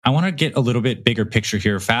I want to get a little bit bigger picture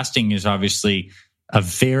here. Fasting is obviously a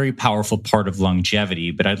very powerful part of longevity,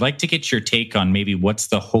 but I'd like to get your take on maybe what's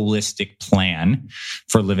the holistic plan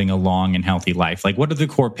for living a long and healthy life. Like, what are the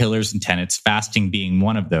core pillars and tenets, fasting being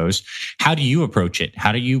one of those? How do you approach it?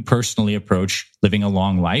 How do you personally approach living a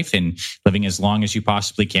long life and living as long as you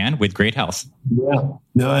possibly can with great health? Yeah,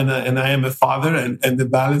 no, and I am a father, and the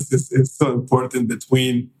balance is so important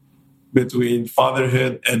between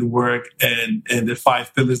fatherhood and work and the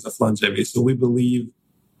 5 pillars of longevity. So we believe,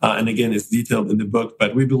 and again, it's detailed in the book,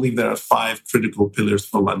 but we believe there are 5 critical pillars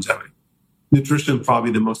for longevity. Nutrition,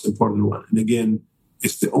 probably the most important one. And again,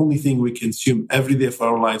 it's the only thing we consume every day of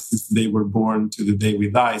our lives since the day we're born to the day we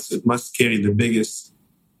die. So it must carry the biggest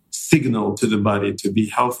signal to the body to be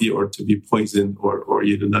healthy or to be poisoned or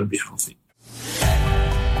you do not be healthy.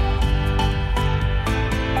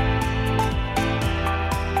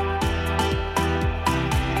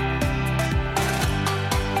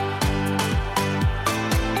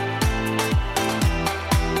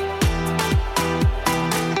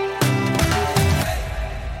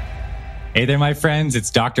 Hey there, my friends. It's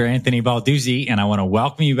Dr. Anthony Balduzzi, and I want to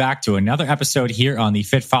welcome you back to another episode here on the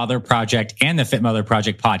Fit Father Project and the Fit Mother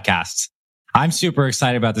Project podcasts. I'm super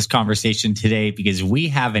excited about this conversation today because we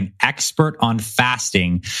have an expert on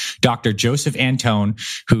fasting, Dr. Joseph Antoun,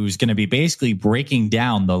 who's going to be basically breaking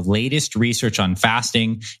down the latest research on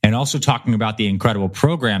fasting and also talking about the incredible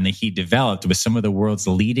program that he developed with some of the world's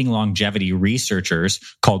leading longevity researchers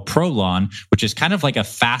called Prolon, which is kind of like a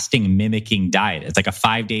fasting mimicking diet. It's like a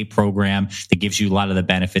 5-day program that gives you a lot of the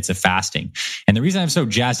benefits of fasting. And the reason I'm so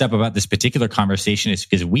jazzed up about this particular conversation is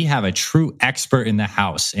because we have a true expert in the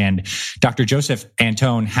house. And Dr. Joseph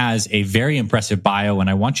Antoun has a very impressive bio, and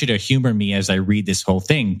I want you to humor me as I read this whole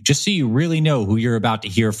thing, just so you really know who you're about to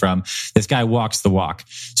hear from. This guy walks the walk.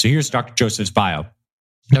 So here's Dr. Joseph's bio.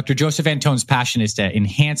 Dr. Joseph Antoun's passion is to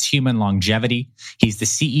enhance human longevity. He's the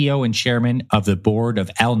CEO and chairman of the board of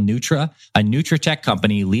L-Nutra, a Nutritech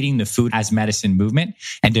company leading the food as medicine movement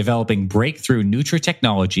and developing breakthrough Nutra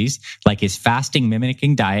technologies like his fasting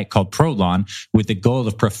mimicking diet called Prolon, with the goal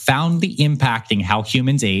of profoundly impacting how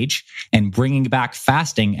humans age and bringing back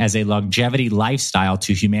fasting as a longevity lifestyle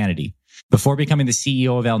to humanity. Before becoming the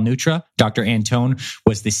CEO of L-Nutra, Dr. Antoun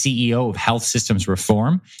was the CEO of Health Systems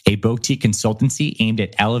Reform, a boutique consultancy aimed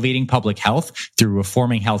at elevating public health through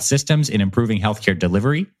reforming health systems and improving healthcare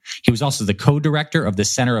delivery. He was also the co-director of the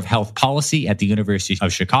Center of Health Policy at the University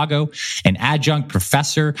of Chicago, an adjunct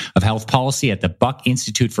professor of health policy at the Buck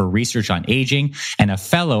Institute for Research on Aging, and a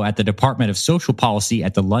fellow at the Department of Social Policy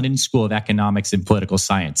at the London School of Economics and Political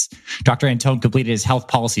Science. Dr. Antoun completed his health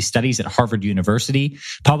policy studies at Harvard University,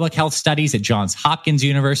 public health studies at Johns Hopkins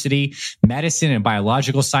University, medicine and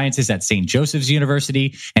biological sciences at St. Joseph's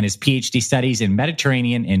University, and his PhD studies in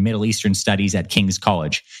Mediterranean and Middle Eastern studies at King's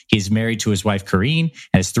College. He is married to his wife, Karine,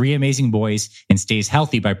 has 3 amazing boys, and stays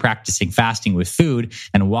healthy by practicing fasting with food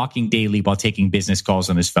and walking daily while taking business calls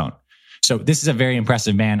on his phone. So this is a very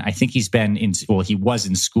impressive man. I think he was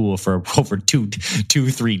in school for over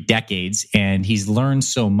 3 decades, and he's learned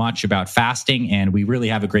so much about fasting. And we really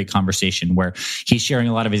have a great conversation where he's sharing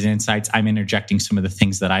a lot of his insights. I'm interjecting some of the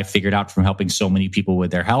things that I figured out from helping so many people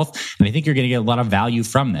with their health. And I think you're going to get a lot of value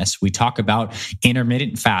from this. We talk about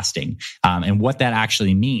intermittent fasting and what that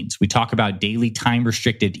actually means. We talk about daily time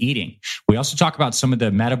restricted eating. We also talk about some of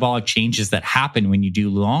the metabolic changes that happen when you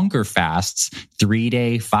do longer fasts,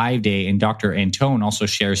 3-day, 5-day, and Dr. Antoun also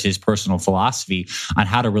shares his personal philosophy on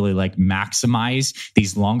how to really maximize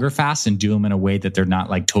these longer fasts and do them in a way that they're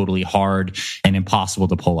not totally hard and impossible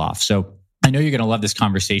to pull off. So I know you're going to love this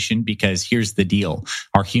conversation because here's the deal.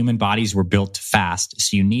 Our human bodies were built to fast.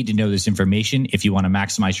 So you need to know this information if you want to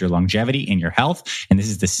maximize your longevity and your health. And this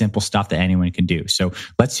is the simple stuff that anyone can do. So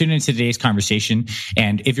let's tune into today's conversation.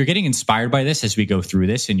 And if you're getting inspired by this as we go through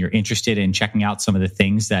this and you're interested in checking out some of the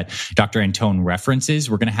things that Dr. Antoun references,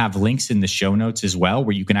 we're going to have links in the show notes as well,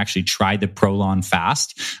 where you can actually try the Prolon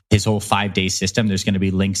fast, his whole 5-day system. There's going to be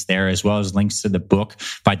links there, as well as links to the book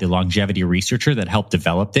by the longevity researcher that helped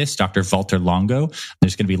develop this, Dr. Walter Longo.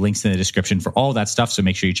 There's going to be links in the description for all that stuff. So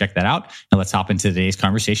make sure you check that out. And let's hop into today's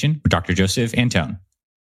conversation with Dr. Joseph Antoun.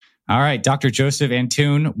 All right, Dr. Joseph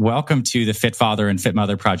Antoun, welcome to the Fit Father and Fit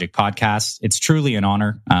Mother Project podcast. It's truly an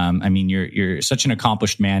honor. You're such an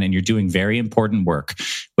accomplished man, and you're doing very important work,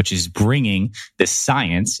 which is bringing the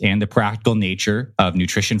science and the practical nature of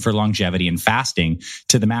nutrition for longevity and fasting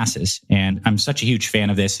to the masses. And I'm such a huge fan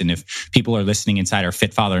of this. And if people are listening inside our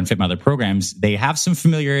Fit Father and Fit Mother programs, they have some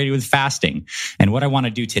familiarity with fasting. And what I want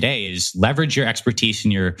to do today is leverage your expertise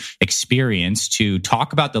and your experience to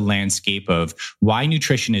talk about the landscape of why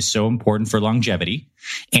nutrition is so important for longevity,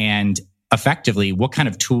 and effectively, what kind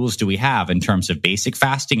of tools do we have in terms of basic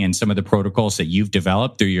fasting and some of the protocols that you've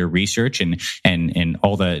developed through your research and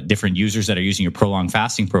all the different users that are using your prolonged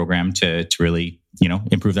fasting program to really,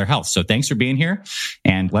 improve their health. So thanks for being here,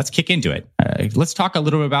 and let's kick into it. Let's talk a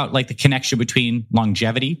little bit about like the connection between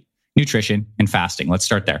longevity, nutrition, and fasting. Let's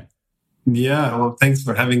start there. Yeah, well, thanks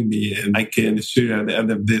for having me. And I can assure you at the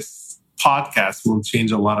end of this podcast will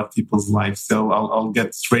change a lot of people's lives. So I'll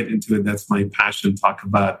get straight into it. That's my passion, talk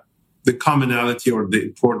about the commonality or the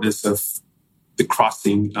importance of the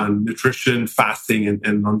crossing on nutrition, fasting,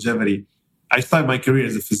 and longevity. I started my career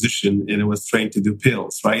as a physician and I was trained to do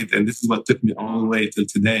pills, right? And this is what took me all the way till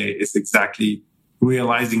today, is exactly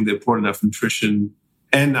realizing the importance of nutrition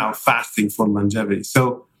and now fasting for longevity.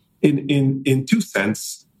 So in two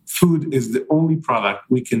sense, food is the only product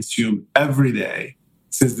we consume every day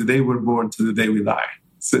since the day we're born to the day we die.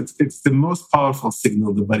 So it's the most powerful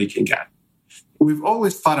signal the body can get. We've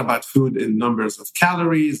always thought about food in numbers of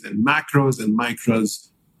calories and macros and micros.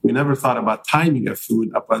 We never thought about timing of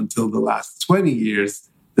food up until the last 20 years.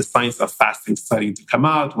 The science of fasting starting to come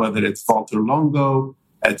out, whether it's Walter Longo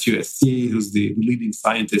at USC, who's the leading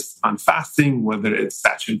scientist on fasting, whether it's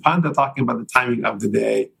Sachin Panda talking about the timing of the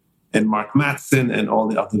day, and Mark Mattson and all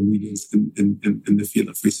the other leaders in the field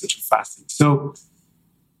of research of fasting. So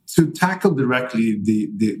to tackle directly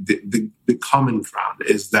the common ground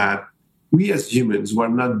is that we as humans were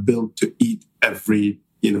not built to eat every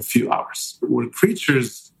few hours. We're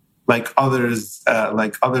creatures like others,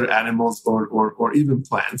 like other animals or even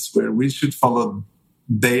plants, where we should follow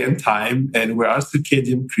day and time, and we are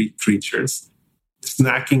circadian creatures.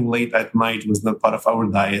 Snacking late at night was not part of our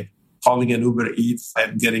diet. Calling an Uber Eats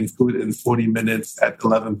and getting food in 40 minutes at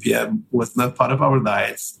 11 p.m. was not part of our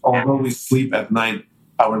diets. Although we sleep at night,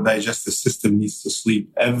 our digestive system needs to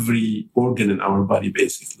sleep. Every organ in our body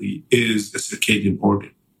basically is a circadian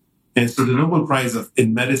organ. And so the Nobel Prize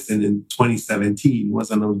in medicine in 2017 was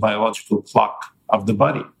on a biological clock of the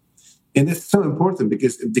body. And it's so important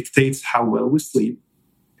because it dictates how well we sleep.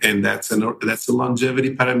 And that's a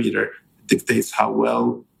longevity parameter. It dictates how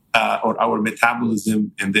well or our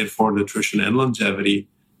metabolism and therefore nutrition and longevity.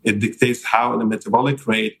 It dictates how the metabolic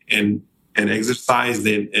rate and exercise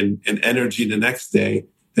and energy the next day.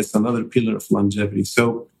 That's another pillar of longevity.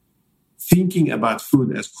 So thinking about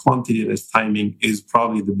food as quantity and as timing is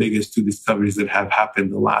probably the biggest two discoveries that have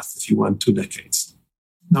happened the last, if you want, 2 decades.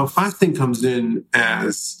 Now, fasting comes in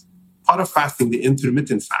as part of fasting. The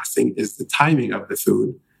intermittent fasting is the timing of the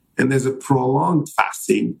food. And there's a prolonged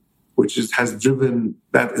fasting, which has driven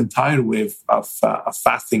that entire wave of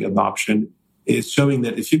fasting adoption, is showing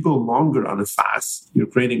that if you go longer on a fast, you're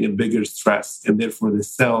creating a bigger stress, and therefore the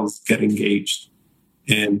cells get engaged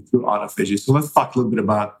and through autophagy. So let's talk a little bit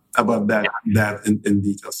about that in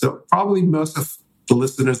detail. So probably most of the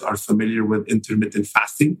listeners are familiar with intermittent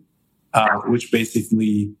fasting, which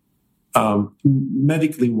basically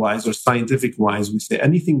medically wise or scientific wise, we say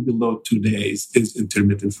anything below 2 days is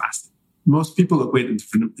intermittent fasting. Most people equate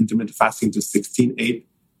intermittent fasting to 16-8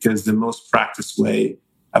 because the most practiced way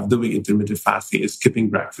of doing intermittent fasting is skipping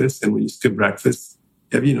breakfast. And when you skip breakfast,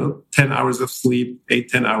 you have, 10 hours of sleep,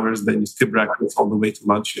 10 hours, then you skip breakfast all the way to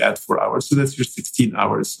lunch, you add 4 hours. So that's your 16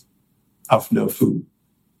 hours of no food.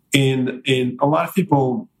 And a lot of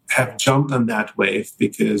people have jumped on that wave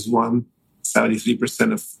because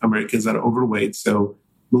 73% of Americans are overweight. So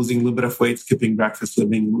losing a little bit of weight, skipping breakfast,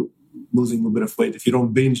 losing a little bit of weight, if you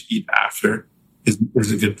don't binge eat after,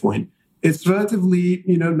 is a good point. It's relatively,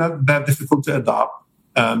 not that difficult to adopt.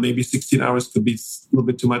 Maybe 16 hours could be a little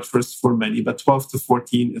bit too much for many, but 12 to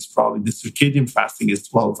 14 is probably, the circadian fasting is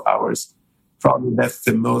 12 hours. Probably that's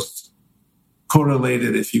the most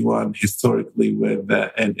correlated, if you want, historically with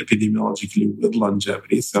and epidemiologically with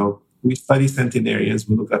longevity. So we study centenarians.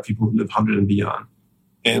 We look at people who live 100 and beyond.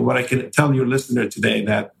 And what I can tell your listener today,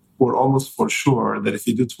 that we're almost for sure that if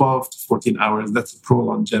you do 12 to 14 hours, that's a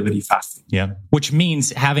pro-longevity fasting. Yeah, which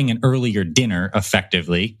means having an earlier dinner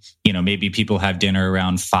effectively. Maybe people have dinner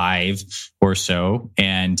around 5 or so,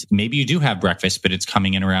 and maybe you do have breakfast, but it's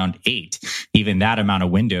coming in around 8. Even that amount of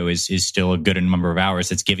window is still a good number of hours.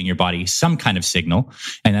 That's giving your body some kind of signal.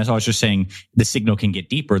 And that's also saying the signal can get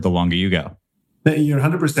deeper the longer you go. You're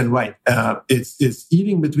 100% right. It's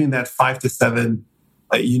eating between that 5 to 7,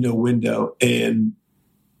 window. And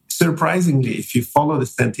surprisingly, if you follow the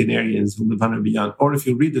centenarians who live 100 and beyond, or if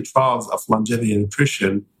you read the trials of longevity and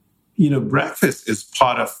nutrition, breakfast is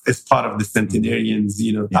part of the centenarians,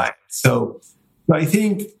 diet. So I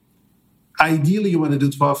think ideally you want to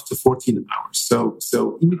do 12 to 14 hours.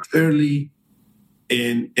 So eat early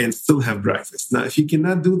and still have breakfast. Now, if you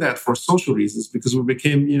cannot do that for social reasons, because we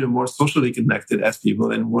became, more socially connected as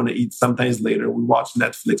people and want to eat sometimes later, we watch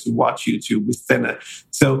Netflix, we watch YouTube, we stand up.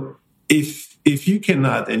 So if you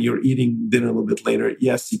cannot and you're eating dinner a little bit later,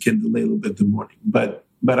 yes, you can delay a little bit the morning. But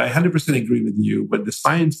I 100% agree with you. What the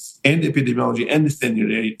science and epidemiology and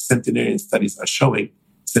the centenarian studies are showing,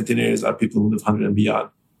 centenarians are people who live 100 and beyond,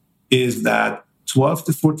 is that 12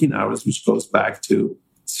 to 14 hours, which goes back to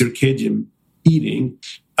circadian eating,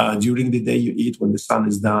 during the day you eat, when the sun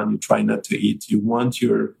is down, you try not to eat. You want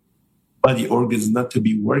your body organs not to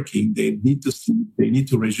be working. They need to sleep. They need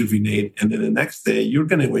to rejuvenate. And then the next day, you're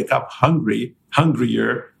going to wake up hungrier.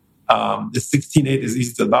 The 16-8 is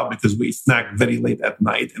easy to adopt because we snack very late at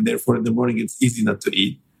night. And therefore, in the morning, it's easy not to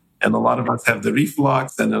eat. And a lot of us have the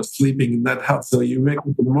reflux and are sleeping and that helps. So you wake up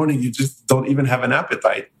in the morning, you just don't even have an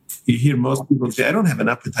appetite. You hear most people say, I don't have an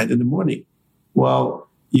appetite in the morning. Well,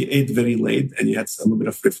 you ate very late and you had a little bit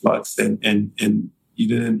of reflux and you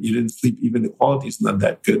didn't sleep. Even the quality is not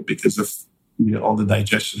that good because of all the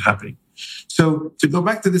digestion happening. So to go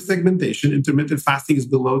back to the segmentation, intermittent fasting is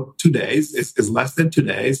below 2 days, is less than 2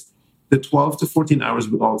 days. The 12 to 14 hours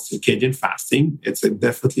we call circadian fasting. It's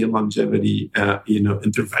definitely a longevity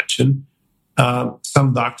intervention.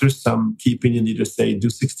 Some doctors, some key opinion leaders say do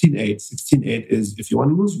 16-8. 16-8 is if you want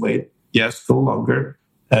to lose weight, yes, go longer.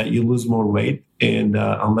 You lose more weight, and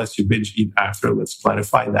unless you binge eat after, let's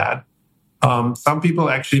clarify that. Some people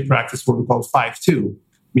actually practice what we call 5-2,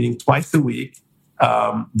 meaning twice a week.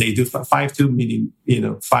 They do 5-2, meaning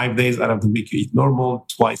 5 days out of the week you eat normal.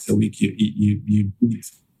 Twice a week you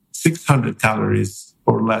eat 600 calories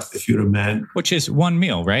or less if you're a man. Which is one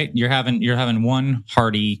meal, right? You're having one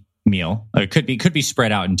hearty meal. It could be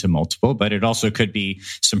spread out into multiple, but it also could be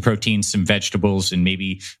some protein, some vegetables, and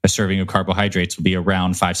maybe a serving of carbohydrates will be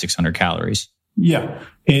around 500-600 calories. Yeah,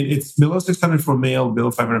 and it's below 600 for male,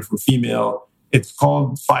 below 500 for female. It's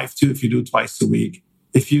called 5-2 if you do it twice a week.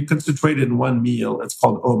 If you concentrate in one meal, it's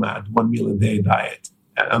called OMAD, 1 meal a day diet,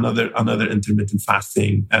 another intermittent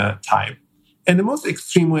fasting type. And the most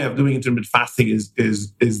extreme way of doing intermittent fasting is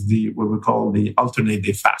the what we call the alternate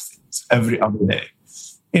day fasting. It's every other day.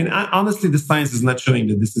 And honestly, the science is not showing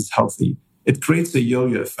that this is healthy. It creates a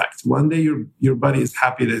yo-yo effect. One day your body is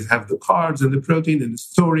happy to have the carbs and the protein and the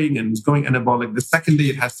storing and it's going anabolic. The second day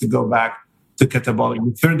it has to go back to catabolic.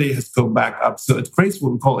 The third day it has to go back up. So it creates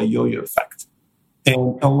what we call a yo-yo effect.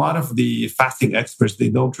 And a lot of the fasting experts, they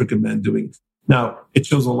don't recommend doing it. Now, it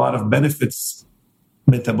shows a lot of benefits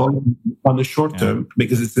metabolic on the short term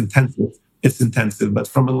because it's intensive. But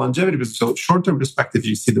from a longevity perspective, so short-term perspective,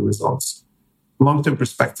 you see the results. Long-term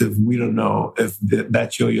perspective, we don't know if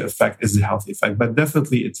that yo-yo effect is a healthy effect, but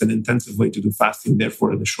definitely it's an intensive way to do fasting.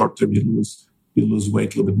 Therefore, in the short term, you lose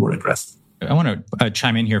weight a little bit more aggressive. I want to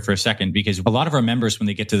chime in here for a second because a lot of our members, when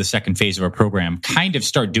they get to the second phase of our program, kind of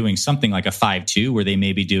start doing something like a 5-2, where they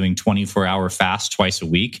may be doing 24-hour fast twice a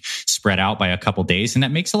week, spread out by a couple days. And that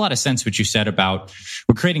makes a lot of sense what you said about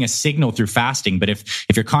we're creating a signal through fasting. But if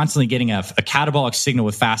you're constantly getting a catabolic signal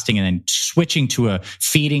with fasting and then switching to a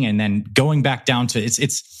feeding and then going back down to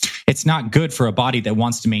it's not good for a body that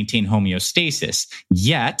wants to maintain homeostasis.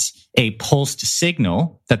 Yet a pulsed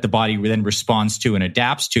signal that the body then responds to and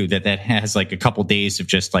adapts to that has like a couple days of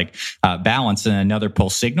just like balance and another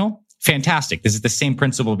pulse signal. Fantastic. This is the same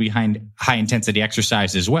principle behind high intensity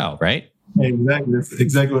exercise as well, right? Exactly. That's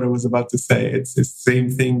exactly what I was about to say. It's the same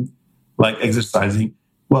thing like exercising.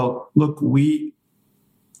 Well, look,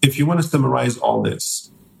 if you want to summarize all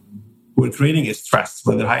this, we're creating a stress,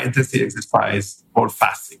 whether high intensity exercise or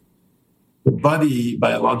fasting. The body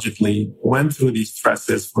biologically went through these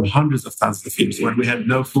stresses for hundreds of thousands of years when we had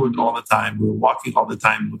no food all the time. We were walking all the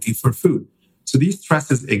time looking for food. So these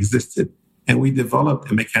stresses existed and we developed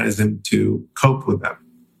a mechanism to cope with them.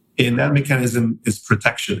 And that mechanism is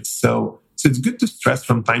protection. So it's good to stress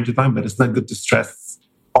from time to time, but it's not good to stress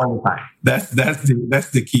all the time. That's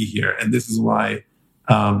the key here. And this is why,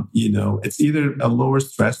 it's either a lower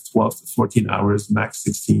stress, 12 to 14 hours, max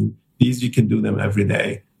 16. These you can do them every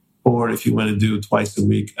day. Or if you want to do twice a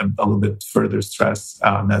week, a little bit further stress,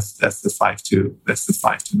 that's the 5-2. That's the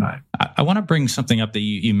 5-9. I want to bring something up that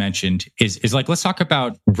you mentioned is like, let's talk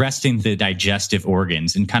about resting the digestive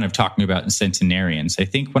organs and kind of talking about centenarians. I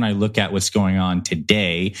think when I look at what's going on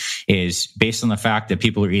today is based on the fact that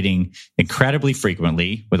people are eating incredibly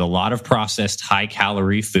frequently with a lot of processed high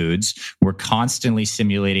calorie foods. We're constantly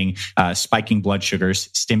simulating spiking blood sugars,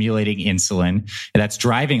 stimulating insulin. And that's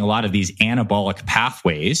driving a lot of these anabolic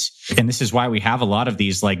pathways. and this is why we have a lot of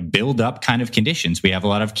these like build up kind of conditions. We have a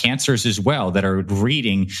lot of cancers as well that are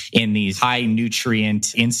breeding in these high nutrient,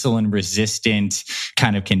 insulin resistant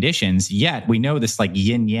kind of conditions. Yet we know this like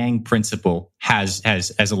yin yang principle has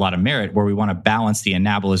a lot of merit, where we want to balance the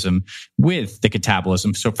anabolism with the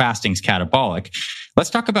catabolism. So fasting's catabolic.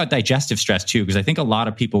 Let's talk about digestive stress too, because I think a lot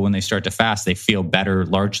of people, when they start to fast, they feel better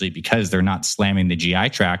largely because they're not slamming the GI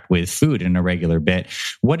tract with food in a regular bit.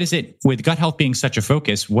 What is it, with gut health being such a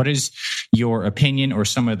focus, what is your opinion or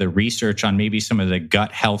some of the research on maybe some of the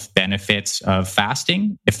gut health benefits of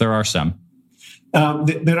fasting, if there are some?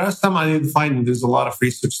 There are some I didn't find, and there's a lot of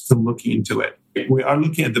research still looking into it. We are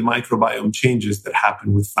looking at the microbiome changes that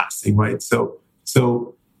happen with fasting, right? So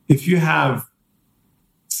if you have,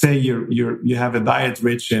 say you have a diet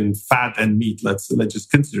rich in fat and meat, let's just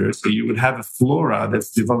consider. So you would have a flora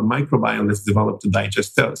that's developed, microbiome that's developed to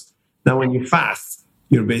digest those. Now, when you fast,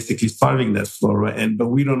 you're basically starving that flora, but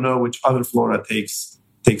we don't know which other flora takes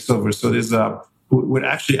over. So we're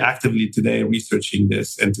actually actively today researching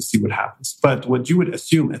this and to see what happens. But what you would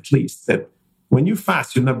assume, at least, that when you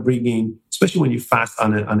fast, you're not bringing, especially when you fast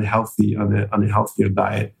on a healthier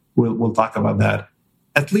diet. We'll talk about that.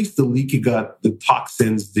 At least the leaky gut, the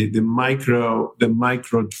toxins, the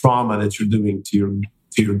micro trauma that you're doing to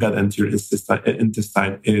your gut and to your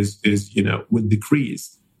intestine is will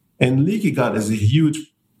decrease. And leaky gut is a huge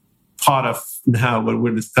part of now what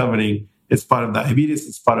we're discovering. It's part of diabetes,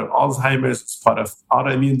 it's part of Alzheimer's, it's part of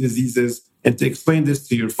autoimmune diseases. And to explain this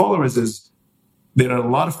to your followers is there are a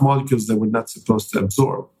lot of molecules that we're not supposed to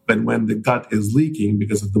absorb. But when the gut is leaking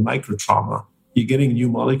because of the micro trauma, you're getting new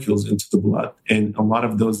molecules into the blood. And a lot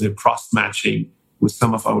of those, they're cross-matching with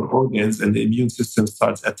some of our organs, and the immune system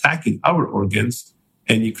starts attacking our organs,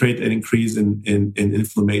 and you create an increase in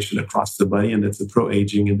inflammation across the body, and that's a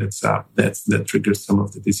pro-aging, and that triggers some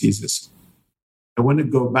of the diseases. I want to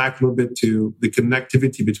go back a little bit to the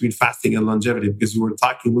connectivity between fasting and longevity, because we were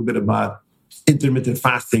talking a little bit about intermittent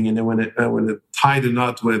fasting, and I want to tie the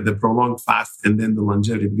knot with the prolonged fast and then the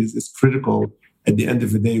longevity, because it's critical. At the end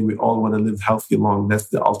of the day, we all want to live healthy long. That's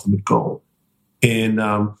the ultimate goal. And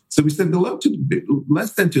so we said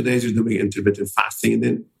less than 2 days, you're doing intermittent fasting. And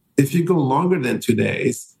then if you go longer than 2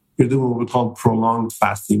 days, you're doing what we call prolonged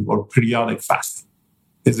fasting or periodic fasting.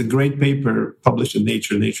 There's a great paper published in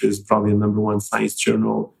Nature. Nature is probably the number one science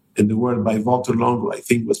journal in the world by Walter Longo, I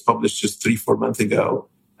think was published just 3-4 months ago,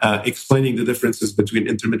 explaining the differences between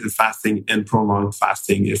intermittent fasting and prolonged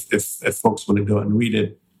fasting, if folks want to go and read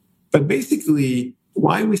it. But basically,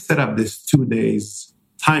 why we set up this 2 days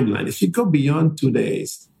timeline, if you go beyond 2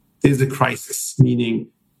 days, there's a crisis, meaning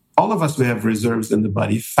all of us, we have reserves in the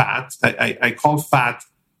body. Fat, I call fat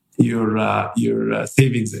your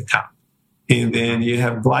savings account. And then you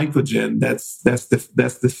have glycogen. That's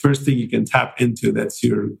the first thing you can tap into. That's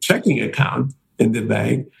your checking account in the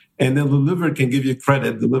bank. And then the liver can give you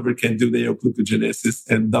credit. The liver can do neoglucogenesis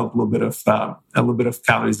and dump a little bit of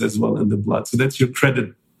calories as well in the blood. So that's your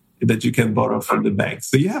credit that you can borrow from the bank.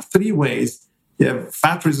 So you have 3 ways. You have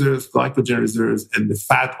fat reserves, glycogen reserves, and the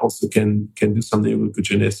fat also can do some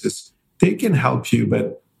neoglucogenesis. They can help you,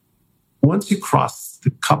 but once you cross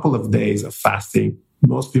the couple of days of fasting,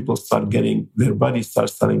 most people their body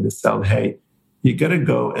starts telling the cell, hey, you got to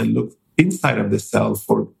go and look inside of the cell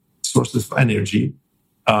for sources of energy.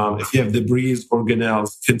 If you have debris,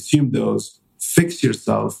 organelles, consume those, fix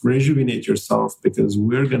yourself, rejuvenate yourself, because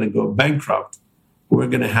we're going to go bankrupt. We're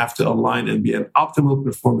going to have to align and be an optimal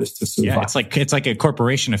performance to survive. Yeah, it's like a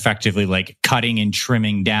corporation effectively like cutting and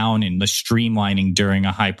trimming down and the streamlining during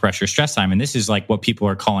a high pressure stress time. And this is like what people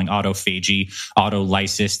are calling autophagy,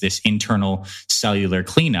 autolysis, this internal cellular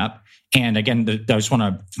cleanup. And again, I just want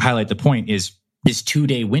to highlight the point is this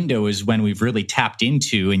 2-day window is when we've really tapped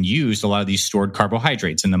into and used a lot of these stored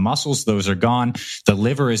carbohydrates. And the muscles, those are gone. The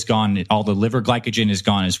liver is gone. All the liver glycogen is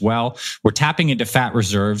gone as well. We're tapping into fat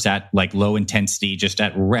reserves at like low intensity, just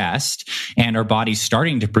at rest. And our body's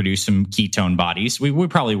starting to produce some ketone bodies. We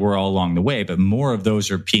probably were all along the way, but more of those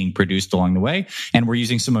are being produced along the way. And we're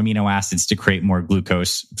using some amino acids to create more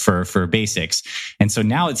glucose for basics. And so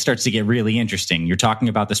now it starts to get really interesting. You're talking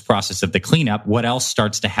about this process of the cleanup. What else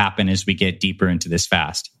starts to happen as we get deeper into this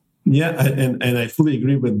fast? Yeah, and I fully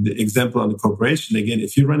agree with the example on the corporation. Again,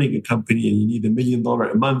 if you're running a company and you need $1 million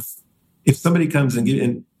a month, if somebody comes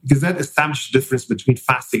and because that establishes the difference between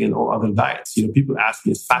fasting and all other diets. People ask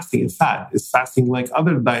me, is fasting and fat? Is fasting like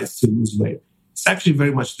other diets to lose weight? It's actually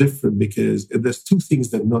very much different, because there's 2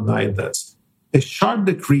 things that no diet does. A sharp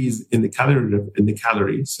decrease in the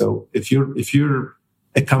calorie. So if you're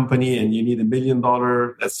a company and you need $1 million,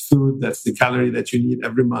 that's food, that's the calorie that you need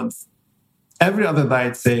every month. Every other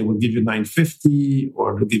diet, say, will give you 950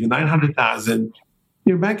 or will give you 900,000.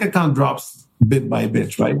 Your bank account drops bit by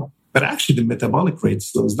bit, right? But actually, the metabolic rate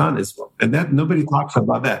slows down as well. And that nobody talks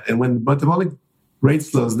about that. And when the metabolic rate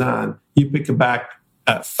slows down, you pick back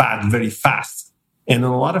fat very fast. And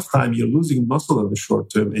a lot of time, you're losing muscle in the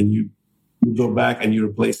short term, and you go back and you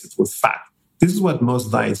replace it with fat. This is what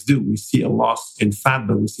most diets do. We see a loss in fat,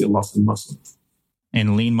 but we see a loss in muscle.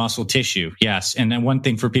 And lean muscle tissue. Yes. And then one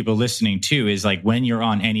thing for people listening too is like when you're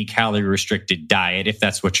on any calorie restricted diet, if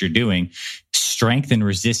that's what you're doing, strength and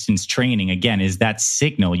resistance training, again, is that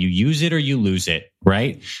signal. You use it or you lose it,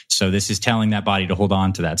 right? So this is telling that body to hold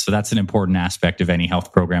on to that. So that's an important aspect of any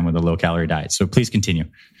health program with a low calorie diet. So please continue.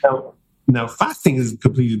 Now, fasting is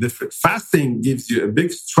completely different. Fasting gives you a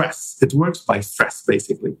big stress. It works by stress,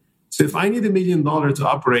 basically. So if I need $1 million to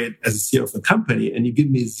operate as a CEO of a company and you give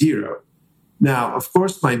me zero, now, of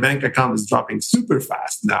course, my bank account is dropping super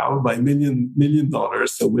fast now by $1 million.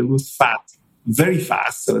 So we lose fat very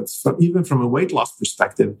fast. So it's even from a weight loss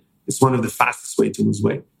perspective, it's one of the fastest way to lose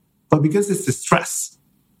weight. But because it's the stress,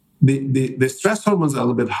 the stress hormones are a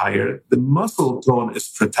little bit higher. The muscle tone is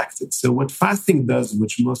protected. So what fasting does,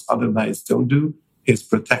 which most other diets don't do, is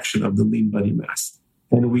protection of the lean body mass.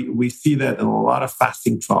 And we see that in a lot of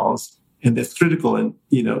fasting trials, and that's critical. And,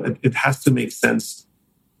 it has to make sense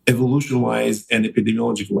evolution-wise and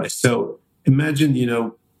epidemiological-wise. So imagine,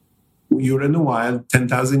 you're in the wild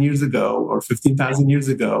 10,000 years ago or 15,000 years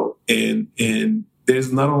ago, and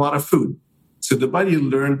there's not a lot of food. So the body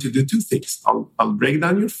learned to do two things. I'll break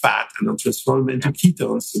down your fat and I'll transform them into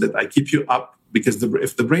ketones so that I keep you up, because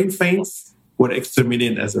if the brain faints, we're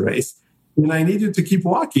exterminated as a race. And I needed to keep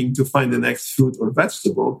walking to find the next fruit or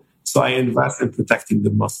vegetable. So I invest in protecting the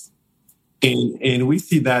muscle. And we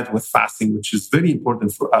see that with fasting, which is very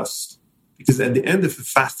important for us, because at the end of a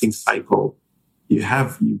fasting cycle, you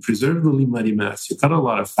preserve the lean body mass, you cut a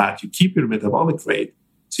lot of fat, you keep your metabolic rate,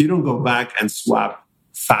 so you don't go back and swap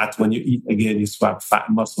fat when you eat again. You swap fat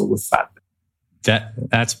muscle with fat.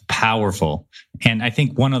 That's powerful. And I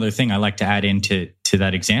think one other thing I like to add into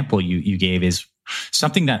that example you gave is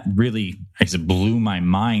something that really blew my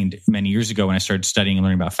mind many years ago when I started studying and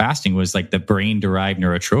learning about fasting was like the brain-derived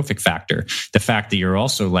neurotrophic factor. The fact that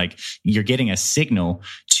you're getting a signal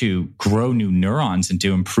to grow new neurons and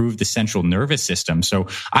to improve the central nervous system. So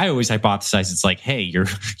I always hypothesize it's like, hey,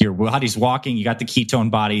 your body's walking, you got the ketone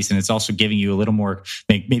bodies, and it's also giving you a little more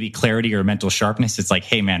maybe clarity or mental sharpness. It's like,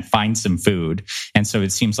 hey man, find some food. And so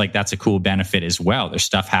it seems like that's a cool benefit as well. There's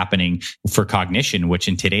stuff happening for cognition, which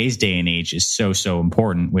in today's day and age is so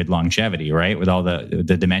important with longevity, right? With all the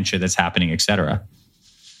dementia that's happening, et cetera.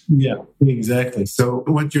 Yeah, exactly. So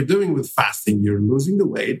what you're doing with fasting, you're losing the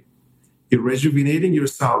weight, you're rejuvenating your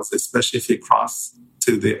cells, especially if you cross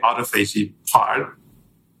to the autophagy part.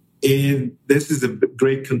 And this is a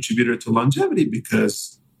great contributor to longevity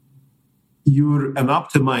because you're an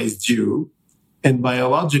optimized you, and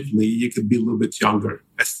biologically, you could be a little bit younger,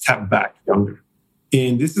 a step back younger.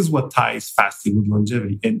 And this is what ties fasting with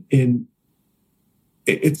longevity. And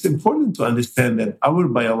it's important to understand that our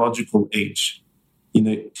biological age,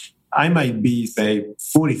 I might be, say,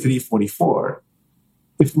 43, 44.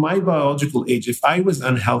 If my biological age, if I was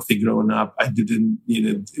unhealthy growing up, I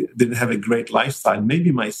didn't have a great lifestyle,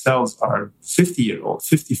 maybe my cells are 50-year-old,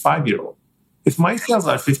 55-year-old. If my cells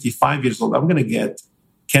are 55 years old, I'm going to get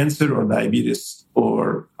cancer or diabetes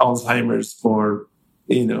or Alzheimer's or,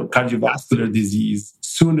 cardiovascular disease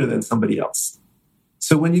sooner than somebody else.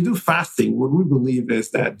 So when you do fasting, what we believe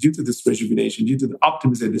is that due to this rejuvenation, due to the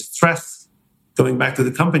optimization, the stress, going back to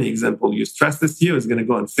the company example, your stress this CEO is going to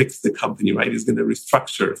go and fix the company, right? It's going to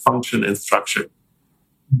restructure, function, and structure.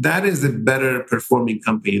 That is a better performing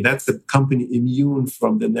company. That's a company immune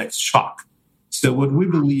from the next shock. So what we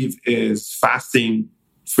believe is fasting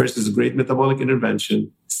first is a great metabolic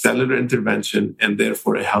intervention, cellular intervention, and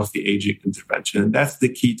therefore a healthy aging intervention. And that's the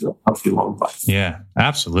key to a healthy long life. Yeah,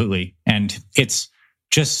 absolutely. And it's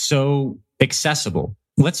just so accessible.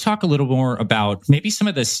 Let's talk a little more about maybe some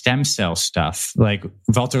of the stem cell stuff, like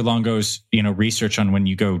Valter Longo's, research on when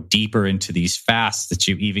you go deeper into these fasts that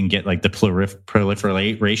you even get like the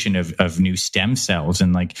proliferation of new stem cells,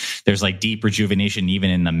 and like there's like deep rejuvenation even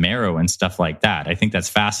in the marrow and stuff like that. I think that's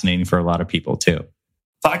fascinating for a lot of people too.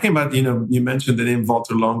 Talking about, you mentioned the name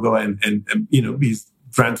Valter Longo, and he's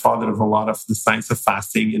grandfather of a lot of the science of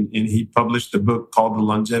fasting, and he published a book called The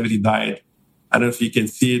Longevity Diet. I don't know if you can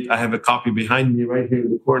see it. I have a copy behind me right here in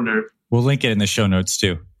the corner. We'll link it in the show notes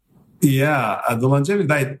too. Yeah. The Longevity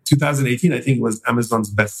Diet 2018, I think, was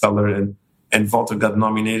Amazon's bestseller. And Valter got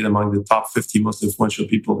nominated among the top 50 most influential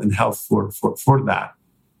people in health for that.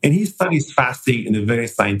 And he studies fasting in a very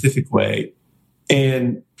scientific way.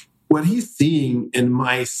 And what he's seeing in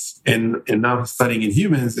mice and now he's studying in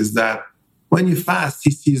humans is that when you fast,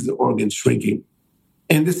 he sees the organ shrinking.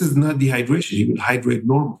 And this is not dehydration. He would hydrate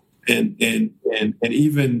normal. And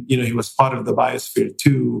even, he was part of the Biosphere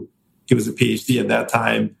 2. He was a PhD at that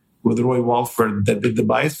time with Roy Walford that did the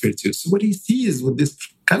Biosphere 2. So what he sees with this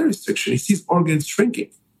calorie restriction, he sees organs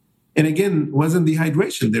shrinking. And again, it wasn't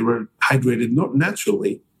dehydration. They were hydrated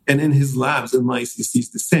naturally. And in his labs in mice, he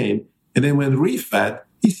sees the same. And then when refed,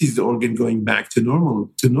 he sees the organ going back to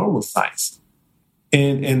normal size.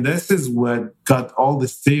 And this is what got all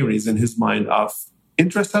these theories in his mind of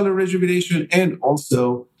intracellular rejuvenation and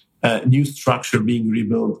also new structure being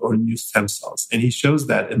rebuilt or new stem cells. And he shows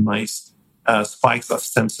that in mice, spikes of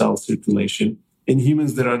stem cell circulation. In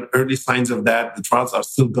humans, there are early signs of that. The trials are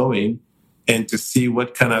still going, and to see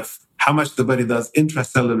how much the body does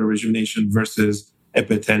intracellular rejuvenation versus a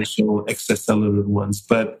potential extracellular ones.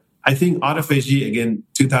 But I think autophagy, again,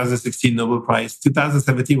 2016 Nobel Prize,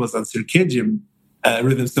 2017 was on circadian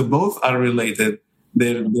rhythm. So both are related.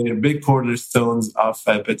 They're big cornerstones of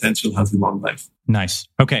potential healthy long life. Nice.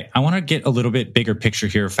 Okay. I want to get a little bit bigger picture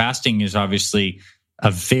here. Fasting is obviously a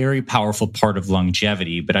very powerful part of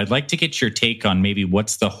longevity, but I'd like to get your take on maybe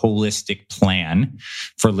what's the holistic plan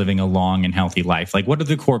for living a long and healthy life. Like, what are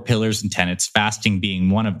the core pillars and tenets, fasting being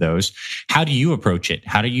one of those? How do you approach it?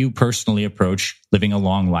 How do you personally approach living a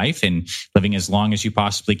long life and living as long as you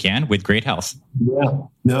possibly can with great health? Yeah,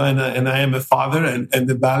 no, and I am a father, and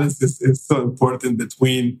the balance is so important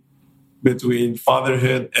between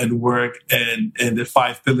fatherhood and work and the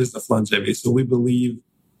 5 pillars of longevity. So we believe,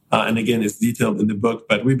 and again, it's detailed in the book,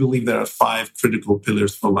 but we believe there are 5 critical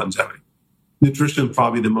pillars for longevity. Nutrition,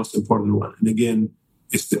 probably the most important one. And again,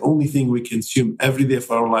 it's the only thing we consume every day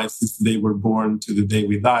of our lives since the day we're born to the day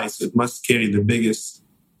we die. So it must carry the biggest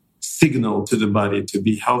signal to the body to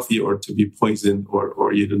be healthy or to be poisoned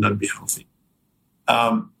or you do not be healthy.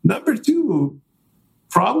 Number 2,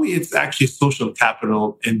 probably it's actually social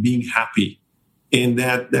capital and being happy in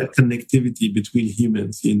that connectivity between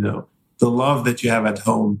humans, the love that you have at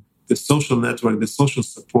home, the social network, the social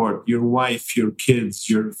support, your wife, your kids,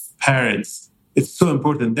 your parents. It's so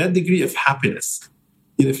important. That degree of happiness.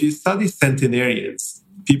 If you study centenarians,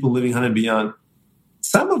 people living 100 and beyond,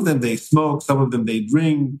 some of them, they smoke, some of them, they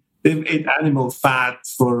drink, they've ate animal fat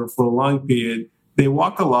for a long period. They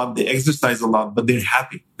walk a lot, they exercise a lot, but they're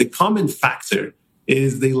happy. The common factor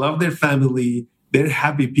is they love their family, they're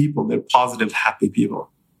happy people, they're positive, happy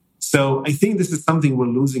people. So I think this is something we're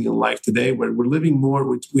losing in life today, where we're living more,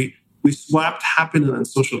 which we swapped happiness and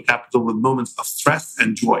social capital with moments of stress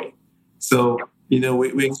and joy. So,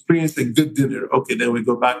 we experience a good dinner. Okay, then we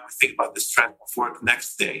go back, we think about the stress of work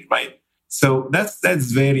next day, right? So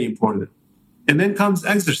that's very important. And then comes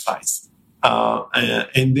exercise,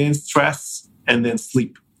 and then stress, and then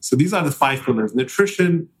sleep. So these are the 5 pillars: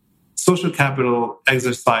 nutrition, social capital,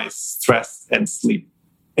 exercise, stress, and sleep.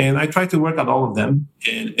 And I try to work on all of them.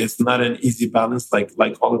 And it's not an easy balance like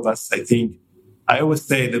all of us. I always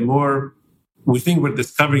say the more we think we're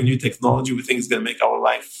discovering new technology, we think it's going to make our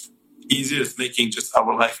life easier. It's making just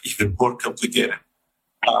our life even more complicated.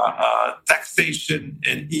 Taxation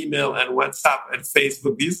and email and WhatsApp and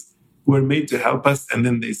Facebook, these were made to help us. And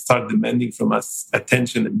then they start demanding from us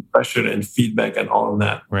attention and pressure and feedback and all of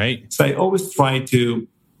that. Right. So I always try to,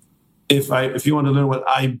 if you want to learn what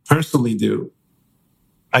I personally do,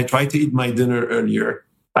 I try to eat my dinner earlier.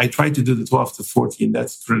 I try to do the 12 to 14.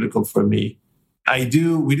 That's critical for me. We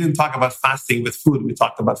didn't talk about fasting with food. We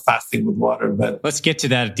talked about fasting with water, but let's get to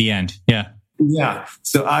that at the end. Yeah. Yeah.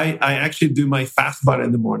 So I actually do my fast bar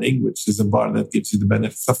in the morning, which is a bar that gives you the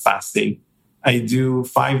benefits of fasting. I do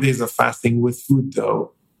 5 days of fasting with food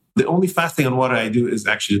though. The only fasting on water I do is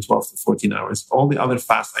actually 12 to 14 hours. All the other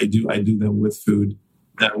fasts I do them with food.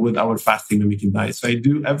 With our fasting mimicking diet. So I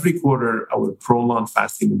do every quarter our prolonged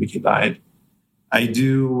fasting mimicking diet. I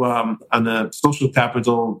do on a social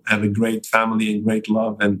capital, have a great family and great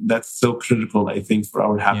love. And that's so critical, I think, for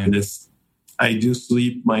our happiness. Yeah. I do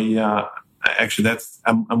sleep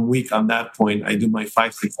I'm weak on that point. I do my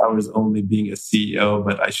 5-6 hours only being a CEO,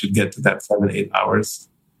 but I should get to that 7-8 hours.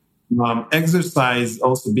 Exercise,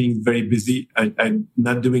 also being very busy. I'm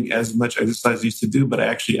not doing as much exercise as I used to do, but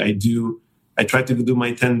I try to do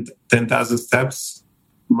my 10,000 steps.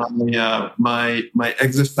 My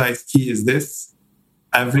exercise key is this.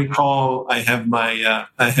 Every call, I have my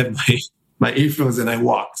earphones and I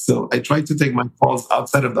walk. So I try to take my calls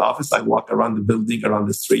outside of the office. I walk around the building, around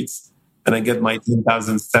the streets, and I get my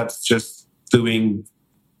 10,000 steps just doing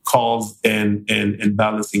calls and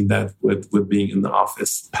balancing that with being in the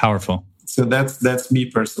office. Powerful. So that's me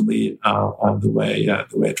personally, the way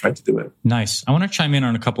I try to do it. Nice. I want to chime in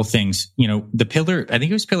on a couple things. The pillar, I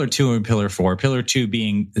think it was pillar 2 and pillar 4. Pillar 2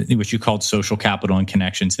 being what you called social capital and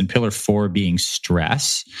connections, and pillar 4 being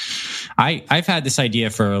stress. I've had this idea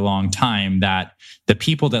for a long time that the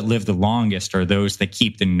people that live the longest are those that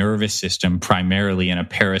keep the nervous system primarily in a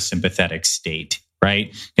parasympathetic state.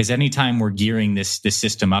 Right? Because anytime we're gearing this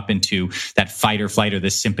system up into that fight or flight or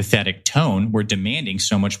this sympathetic tone, we're demanding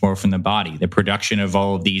so much more from the body. The production of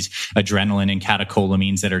all of these adrenaline and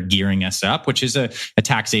catecholamines that are gearing us up, which is a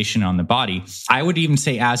taxation on the body. I would even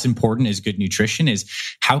say as important as good nutrition is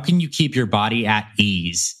how can you keep your body at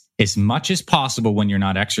ease as much as possible when you're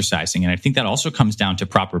not exercising? And I think that also comes down to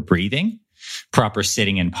proper breathing, proper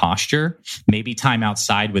sitting and posture, maybe time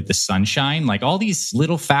outside with the sunshine, like all these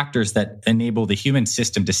little factors that enable the human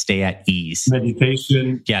system to stay at ease.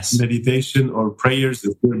 Meditation, yes. Meditation or prayers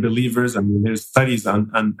if we're believers. I mean, there's studies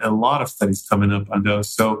on a lot of studies coming up on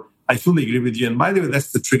those. So I fully agree with you. And by the way,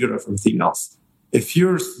 that's the trigger of everything else. If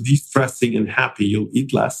you're de-stressing and happy, you'll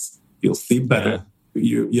eat less, you'll sleep better. Yeah.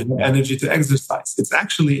 You have energy to exercise. It's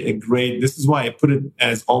actually this is why I put it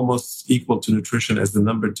as almost equal to nutrition as the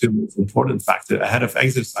number 2 most important factor ahead of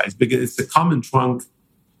exercise, because it's a common trunk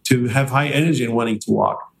to have high energy and wanting to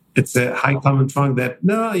walk. It's a high common trunk that,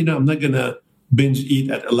 I'm not going to binge eat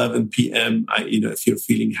at 11 p.m. If you're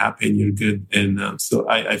feeling happy and you're good. And so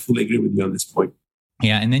I fully agree with you on this point.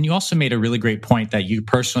 Yeah. And then you also made a really great point that you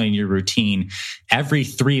personally in your routine, every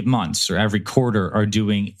 3 months or every quarter are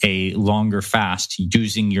doing a longer fast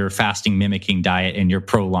using your fasting mimicking diet and your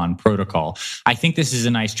Prolon protocol. I think this is a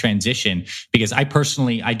nice transition because I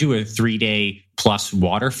do a 3-day plus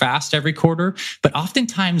water fast every quarter, but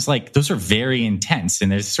oftentimes those are very intense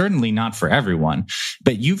and they're certainly not for everyone.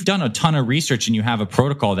 But you've done a ton of research and you have a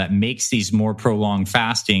protocol that makes these more prolonged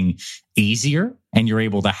fasting easier, and you're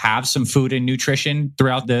able to have some food and nutrition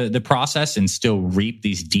throughout the process and still reap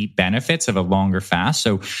these deep benefits of a longer fast.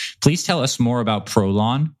 So please tell us more about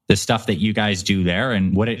Prolon, the stuff that you guys do there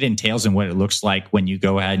and what it entails and what it looks like when you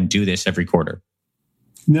go ahead and do this every quarter.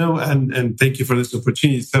 No, and thank you for this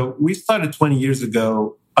opportunity. So we started 20 years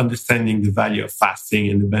ago understanding the value of fasting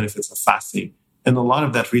and the benefits of fasting. And a lot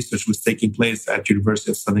of that research was taking place at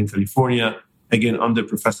University of Southern California, again, under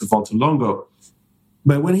Professor Walter Longo.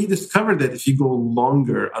 But when he discovered that if you go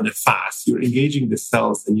longer on a fast, you're engaging the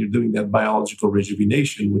cells and you're doing that biological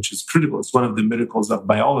rejuvenation, which is critical. It's one of the miracles of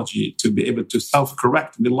biology to be able to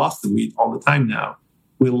self-correct. We lost it. We all the time now.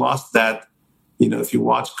 We lost that. If you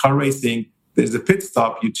watch car racing, there's a pit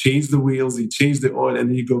stop. You change the wheels, you change the oil, and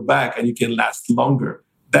then you go back and you can last longer.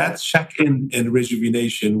 That check-in and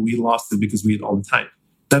rejuvenation, we lost it because we eat all the time.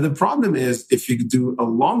 Now, the problem is if you do a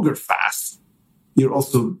longer fast,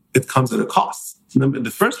 it comes at a cost.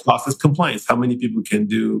 The first cost is compliance. How many people can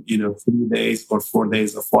do, 3 days or 4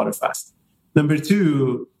 days of water fast? Number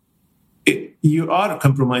 2, you are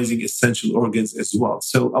compromising essential organs as well.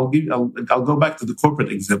 So I'll go back to the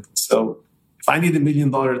corporate example. So if I need $1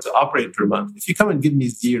 million to operate per month, if you come and give me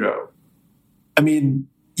 0,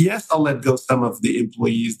 yes, I'll let go some of the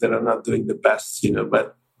employees that are not doing the best,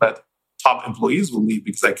 but top employees will leave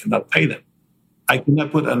because I cannot pay them. I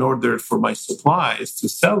cannot put an order for my supplies to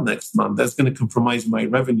sell next month. That's going to compromise my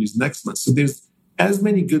revenues next month. So there's as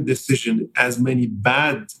many good decisions, as many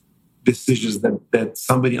bad decisions that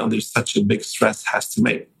somebody under such a big stress has to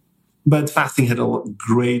make. But fasting had a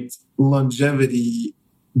great longevity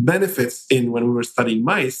benefits when we were studying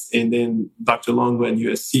mice. And then Dr. Longo and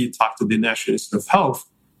USC talked to the National Institute of Health,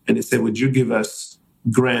 and they said, would you give us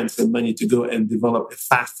grants and money to go and develop a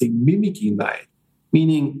fasting mimicking diet?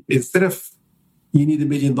 Meaning, instead of you need $1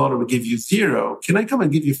 million, we give you 0. Can I come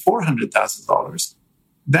and give you $400,000?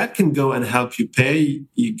 That can go and help you pay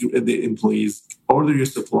the employees, order your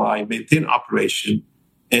supply, maintain operation,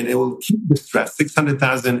 and it will keep the stress.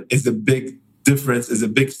 $600,000 is a big difference, is a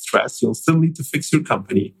big stress. You'll still need to fix your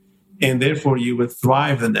company, and therefore you will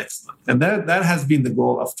thrive the next month. And that has been the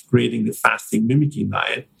goal of creating the fasting mimicking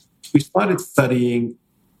diet. We started studying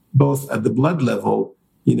both at the blood level.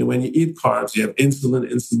 When you eat carbs, you have insulin.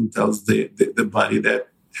 Insulin tells the body that,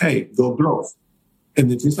 hey, go growth.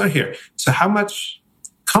 And the things are here. So how much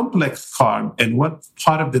complex carb and what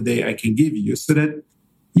part of the day I can give you so that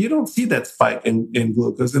you don't see that spike in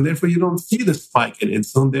glucose, and therefore you don't see the spike in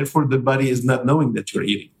insulin. Therefore, the body is not knowing that you're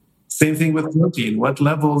eating. Same thing with protein. What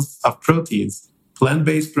levels of proteins,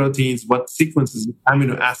 plant-based proteins, what sequences of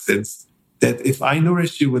amino acids, that if I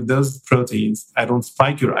nourish you with those proteins, I don't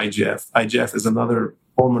spike your IGF. IGF is another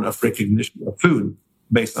hormone of recognition of food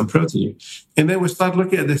based on protein. And then we start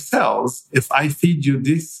looking at the cells. If I feed you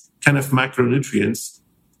these kind of macronutrients,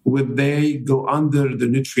 would they go under the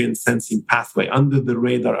nutrient sensing pathway, under the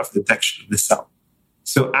radar of detection of the cell.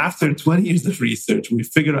 So after 20 years of research, we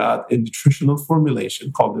figured out a nutritional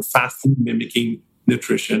formulation called the fasting mimicking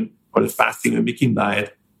nutrition or the fasting mimicking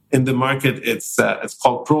diet. In the market, it's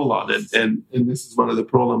called Prolon, and this is one of the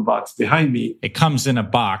Prolon boxes behind me. It comes in a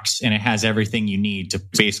box and it has everything you need to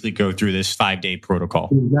basically go through this 5-day protocol.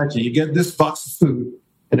 Exactly. You get this box of food,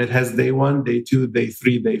 and it has day 1, day 2, day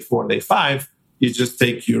 3, day 4, day 5. You just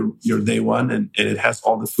take your day 1, and it has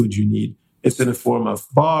all the food you need. It's in a form of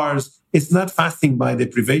bars. It's not fasting by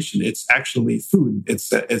deprivation. It's actually food. It's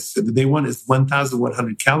the day 1 is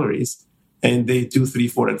 1,100 calories. And day 2, 3,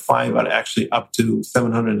 4, and 5 are actually up to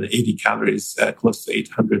 780 calories, close to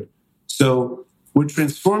 800. So we're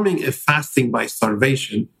transforming a fasting by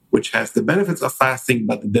starvation, which has the benefits of fasting,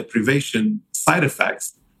 but the deprivation side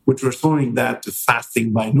effects. We're transforming that to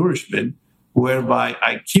fasting by nourishment, whereby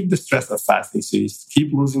I keep the stress of fasting. So you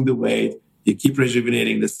keep losing the weight, you keep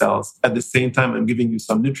rejuvenating the cells. At the same time, I'm giving you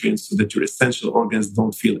some nutrients so that your essential organs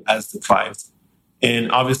don't feel as deprived.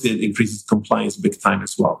 And obviously, it increases compliance big time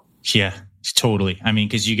as well. Yeah, totally. I mean,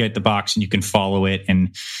 because you get the box and you can follow it,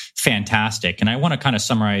 and fantastic. And I want to kind of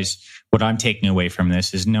summarize what I'm taking away from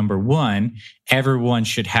this is, number one, everyone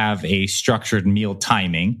should have a structured meal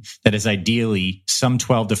timing that is ideally some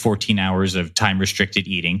 12 to 14 hours of time restricted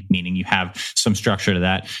eating, meaning you have some structure to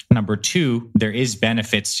that. Number two, there is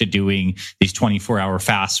benefits to doing these 24-hour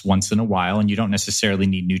fasts once in a while, and you don't necessarily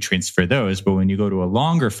need nutrients for those. But when you go to a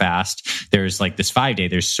longer fast, there's like this 5-day,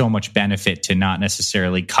 there's so much benefit to not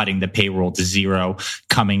necessarily cutting the payroll to zero,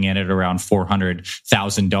 coming in at around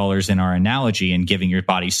 $400,000 in our analogy, and giving your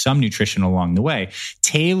body some nutrition along the way.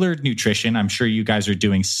 Tailored nutrition. I'm sure you guys are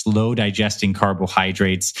doing slow digesting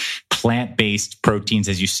carbohydrates, plant-based proteins,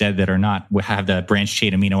 as you said, that are not have the branched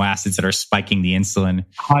chain amino acids that are spiking the insulin.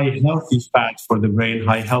 High healthy fats for the brain,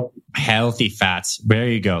 healthy fats. There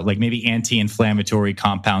you go. Like maybe anti-inflammatory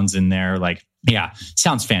compounds in there. Like, yeah,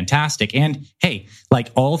 sounds fantastic. And hey, like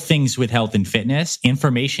all things with health and fitness,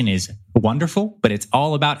 information is wonderful, but it's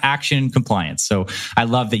all about action and compliance. So I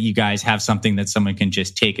love that you guys have something that someone can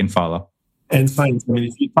just take and follow. And science. I mean,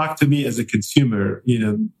 if you talk to me as a consumer,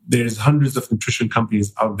 there's hundreds of nutrition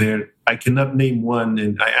companies out there. I cannot name one.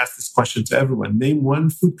 And I ask this question to everyone. Name one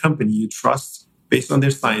food company you trust based on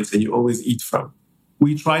their science and you always eat from.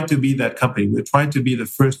 We try to be that company. We try to be the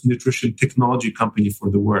first nutrition technology company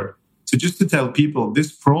for the world. So just to tell people,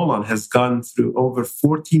 this Prolon has gone through over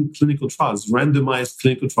 14 clinical trials, randomized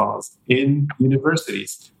clinical trials in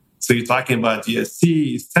universities. So you're talking about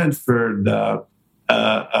USC, Stanford,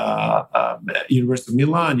 University of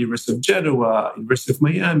Milan, University of Genoa, University of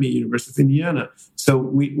Miami, University of Indiana. So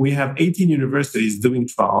we have 18 universities doing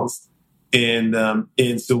trials. And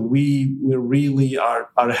so we really are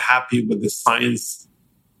happy with the science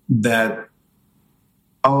that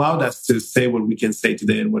allowed us to say what we can say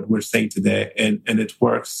today and what we're saying today. And it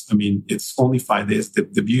works. I mean, it's only 5 days.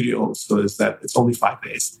 The beauty also is that it's only 5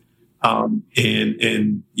 days. I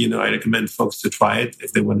recommend folks to try it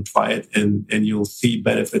if they want to try it, and you'll see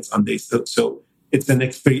benefits on day. So it's an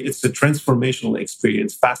experience. It's a transformational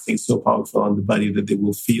experience. Fasting is so powerful on the body that they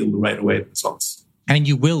will feel right away the results. And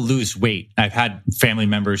you will lose weight. I've had family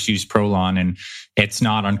members use Prolon, and it's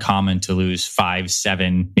not uncommon to lose 5,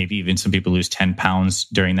 7, maybe even some people lose 10 pounds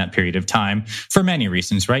during that period of time for many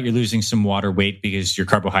reasons, right? You're losing some water weight because your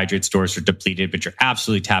carbohydrate stores are depleted, but you're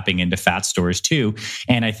absolutely tapping into fat stores too.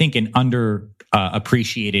 And I think an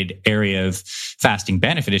appreciated area of fasting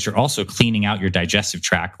benefit is you're also cleaning out your digestive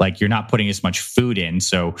tract. Like you're not putting as much food in,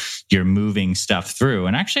 so you're moving stuff through.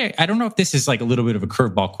 And actually, I don't know if this is like a little bit of a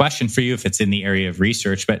curveball question for you, if it's in the area of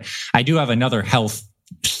research, but I do have another health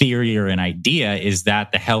theory or an idea, is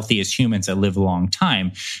that the healthiest humans that live a long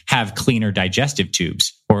time have cleaner digestive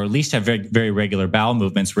tubes, or at least have very, very regular bowel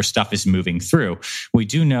movements where stuff is moving through. We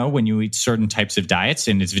do know when you eat certain types of diets,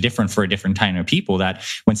 and it's different for a different kind of people, that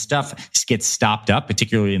when stuff gets stopped up,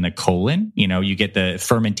 particularly in the colon, you get the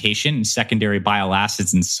fermentation and secondary bile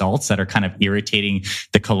acids and salts that are kind of irritating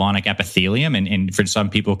the colonic epithelium. And for some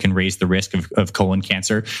people can raise the risk of colon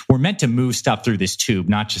cancer. We're meant to move stuff through this tube,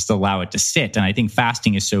 not just allow it to sit. And I think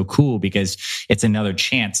fasting is so cool because it's another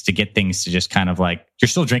chance to get things to just kind of like, you're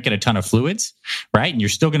still drinking a ton of fluids, right? And you're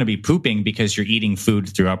still going to be pooping because you're eating food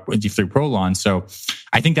through Prolon. So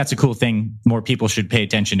I think that's a cool thing. More people should pay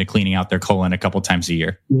attention to cleaning out their colon a couple times a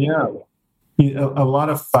year. Yeah. A lot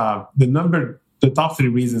of the top 3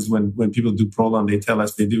 reasons when people do Prolon, they tell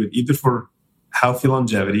us they do it either for healthy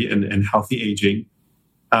longevity and healthy aging,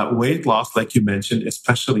 weight loss, like you mentioned,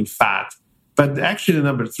 especially fat. But actually, the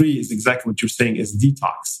number 3 is exactly what you're saying, is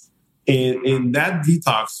detox. And that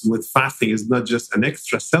detox with fasting is not just an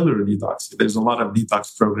extracellular detox. There's a lot of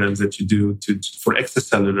detox programs that you do for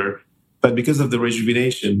extracellular, but because of the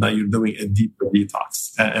rejuvenation, now you're doing a deeper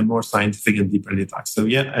detox, a more scientific and deeper detox. So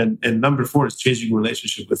and number 4 is changing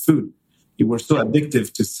relationship with food. You were so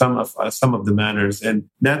addictive to some of the manners, and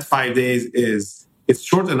that 5 days it's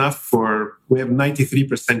short enough we have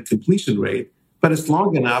 93% completion rate, but it's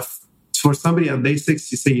long enough for somebody on day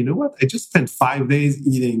 6 you say, you know what, I just spent 5 days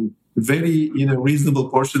eating very reasonable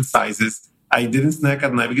portion sizes. I didn't snack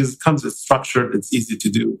at night because it comes with structured, it's easy to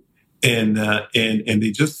do. And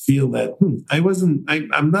they just feel that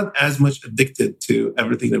I'm not as much addicted to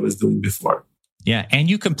everything that I was doing before. Yeah. And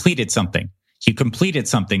you completed something. You completed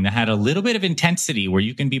something that had a little bit of intensity where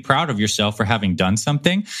you can be proud of yourself for having done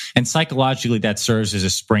something. And psychologically, that serves as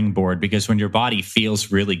a springboard, because when your body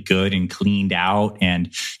feels really good and cleaned out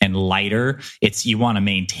and lighter, you want to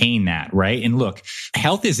maintain that, right? And look,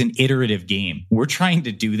 health is an iterative game. We're trying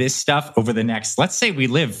to do this stuff over the next, let's say we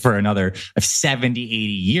live for another 70, 80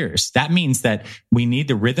 years. That means that we need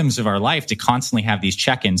the rhythms of our life to constantly have these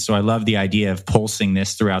check-ins. So I love the idea of pulsing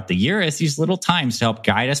this throughout the year as these little times to help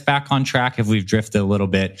guide us back on track if we've drifted a little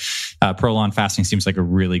bit. Prolonged fasting seems like a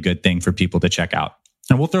really good thing for people to check out.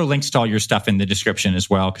 And we'll throw links to all your stuff in the description as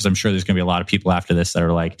well, because I'm sure there's going to be a lot of people after this that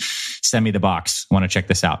are like, send me the box. I want to check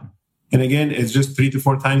this out. And again, it's just 3 to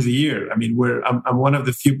 4 times a year. I mean, I'm one of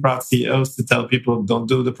the few proud CEOs to tell people don't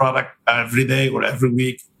do the product every day or every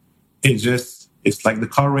week. It's like the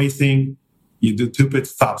car racing. You do 2 pit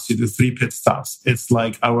stops, you do 3 pit stops. It's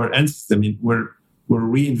like our ancestors. I mean, we're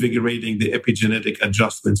reinvigorating the epigenetic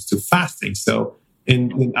adjustments to fasting. So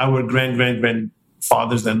in our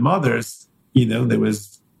grandfathers and mothers, there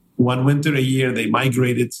was one winter a year, they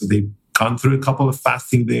migrated. So they've gone through a couple of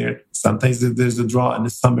fasting there. Sometimes there's a draw in the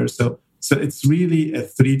summer. So it's really a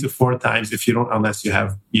 3 to 4 times unless you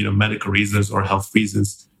have, medical reasons or health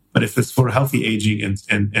reasons. But if it's for healthy aging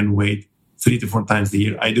and weight, 3 to 4 times a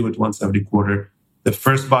year, I do it once every quarter. The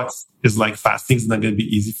first box is like fasting. It's not going to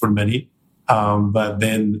be easy for many. But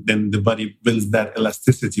then the body builds that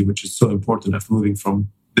elasticity, which is so important of moving from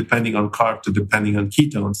depending on carb to depending on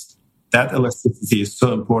ketones. That elasticity is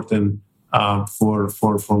so important for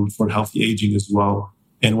healthy aging as well.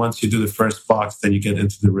 And once you do the first box, then you get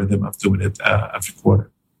into the rhythm of doing it every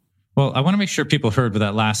quarter. Well, I want to make sure people heard what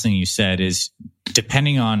that last thing you said is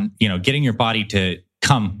depending on, getting your body to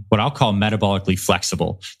become what I'll call metabolically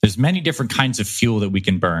flexible. There's many different kinds of fuel that we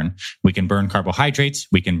can burn. We can burn carbohydrates,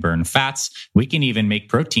 we can burn fats, we can even make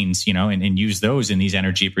proteins, and use those in these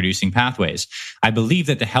energy producing pathways. I believe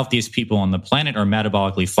that the healthiest people on the planet are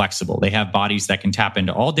metabolically flexible. They have bodies that can tap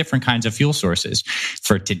into all different kinds of fuel sources.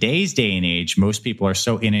 For today's day and age, most people are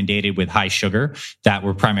so inundated with high sugar that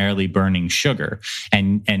we're primarily burning sugar.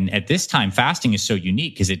 And at this time, fasting is so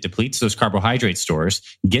unique because it depletes those carbohydrate stores,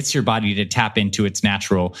 gets your body to tap into its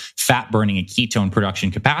natural fat burning and ketone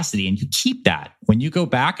production capacity. And you keep that when you go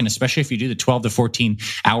back. And especially if you do the 12 to 14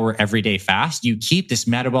 hour everyday fast, you keep this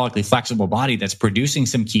metabolically flexible body that's producing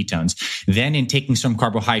some ketones. Then in taking some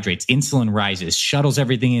carbohydrates, insulin rises, shuttles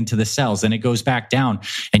everything into the cells, then it goes back down.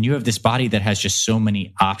 And you have this body that has just so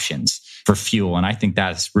many options for fuel. And I think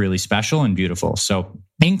that's really special and beautiful. So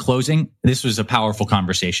in closing, this was a powerful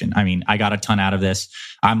conversation. I mean, I got a ton out of this.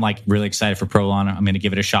 I'm like really excited for Prolon. I'm going to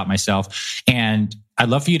give it a shot myself. And I'd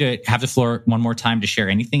love for you to have the floor one more time to share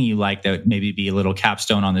anything you like that would maybe be a little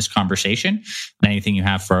capstone on this conversation and anything you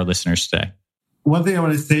have for our listeners today. One thing I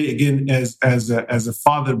want to say again, as a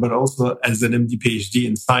father, but also as an MD PhD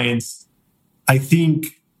in science, I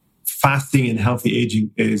think fasting and healthy aging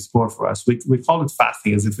is more for us. We call it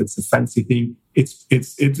fasting as if it's a fancy thing. It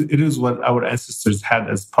is what our ancestors had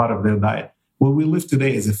as part of their diet. What we live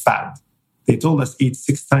today is a fad. They told us eat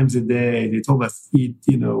 6 times a day. They told us eat,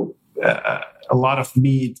 a lot of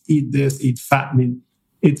meat, eat this, eat fat. I mean,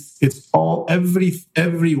 it's all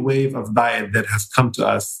every wave of diet that has come to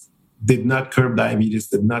us did not curb diabetes,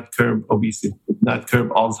 did not curb obesity, did not curb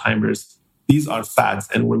Alzheimer's. These are fads,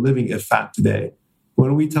 and we're living a fad today.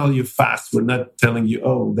 When we tell you fast, we're not telling you,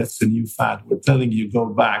 oh, that's a new fad. We're telling you go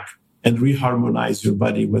back and reharmonize your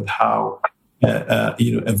body with how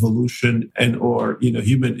evolution and or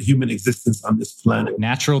human existence on this planet.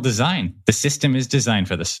 Natural design. The system is designed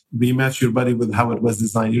for this. Rematch your body with how it was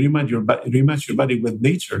designed. You rematch your body with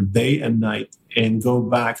nature day and night, and go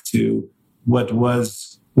back to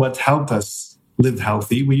what helped us live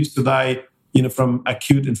healthy. We used to die, from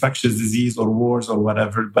acute infectious disease or wars or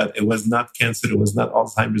whatever, but it was not cancer. It was not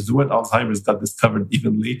Alzheimer's. The word Alzheimer's got discovered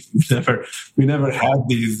even late. We never had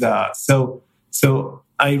these. So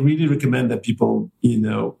I really recommend that people,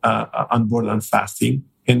 on board on fasting.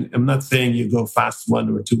 And I'm not saying you go fast 1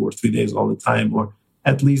 or 2 or 3 days all the time, or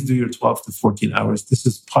at least do your 12 to 14 hours. This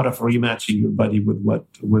is part of rematching your body with what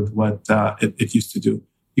it used to do.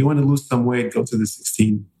 You want to lose some weight, go to the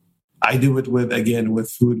 16. I do it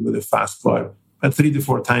with food, with a fast carb. But 3 to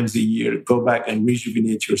 4 times a year, go back and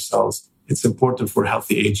rejuvenate your cells. It's important for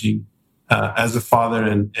healthy aging. As a father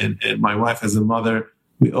and my wife as a mother,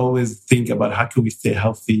 we always think about how can we stay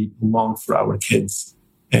healthy long for our kids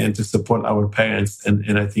and to support our parents.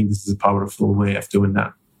 And I think this is a powerful way of doing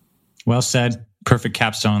that. Well said. Perfect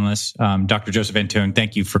capstone on this. Dr. Joseph Antoun,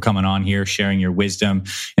 thank you for coming on here, sharing your wisdom,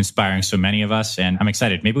 inspiring so many of us. And I'm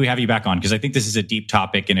excited. Maybe we have you back on because I think this is a deep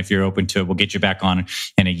topic. And if you're open to it, we'll get you back on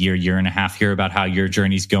in a year and a half, hear about how your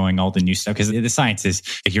journey's going, all the new stuff, because the science is,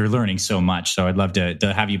 you're learning so much. So I'd love to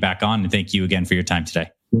have you back on. And thank you again for your time today.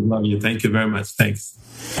 Love you. Thank you very much. Thanks.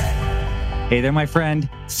 Hey there, my friend.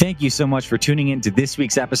 Thank you so much for tuning in to this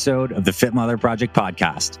week's episode of the Fit Mother Project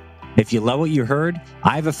podcast. If you love what you heard,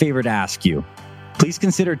 I have a favor to ask you. Please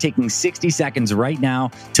consider taking 60 seconds right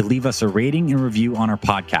now to leave us a rating and review on our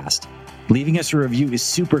podcast. Leaving us a review is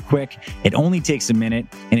super quick. It only takes a minute,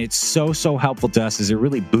 and it's so helpful to us as it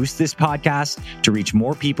really boosts this podcast to reach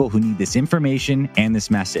more people who need this information and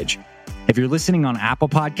this message. If you're listening on Apple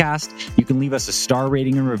Podcast, you can leave us a star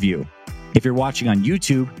rating and review. If you're watching on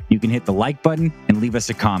YouTube, you can hit the like button and leave us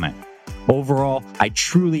a comment. Overall, I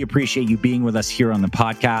truly appreciate you being with us here on the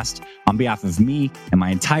podcast. On behalf of me and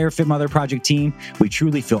my entire Fit Mother Project team, we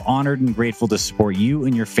truly feel honored and grateful to support you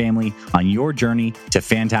and your family on your journey to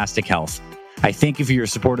fantastic health. I thank you for your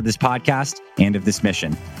support of this podcast and of this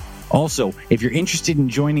mission. Also, if you're interested in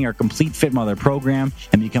joining our Complete Fit Mother program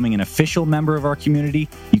and becoming an official member of our community,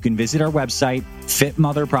 you can visit our website,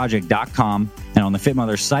 fitmotherproject.com. And on the Fit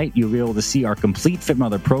Mother site, you'll be able to see our Complete Fit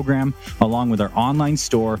Mother program, along with our online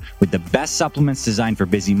store with the best supplements designed for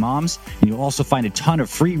busy moms. And you'll also find a ton of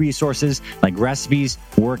free resources like recipes,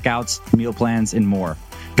 workouts, meal plans, and more.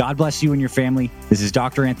 God bless you and your family. This is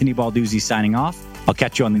Dr. Anthony Balduzzi signing off. I'll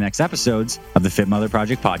catch you on the next episodes of the Fit Mother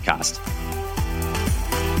Project podcast.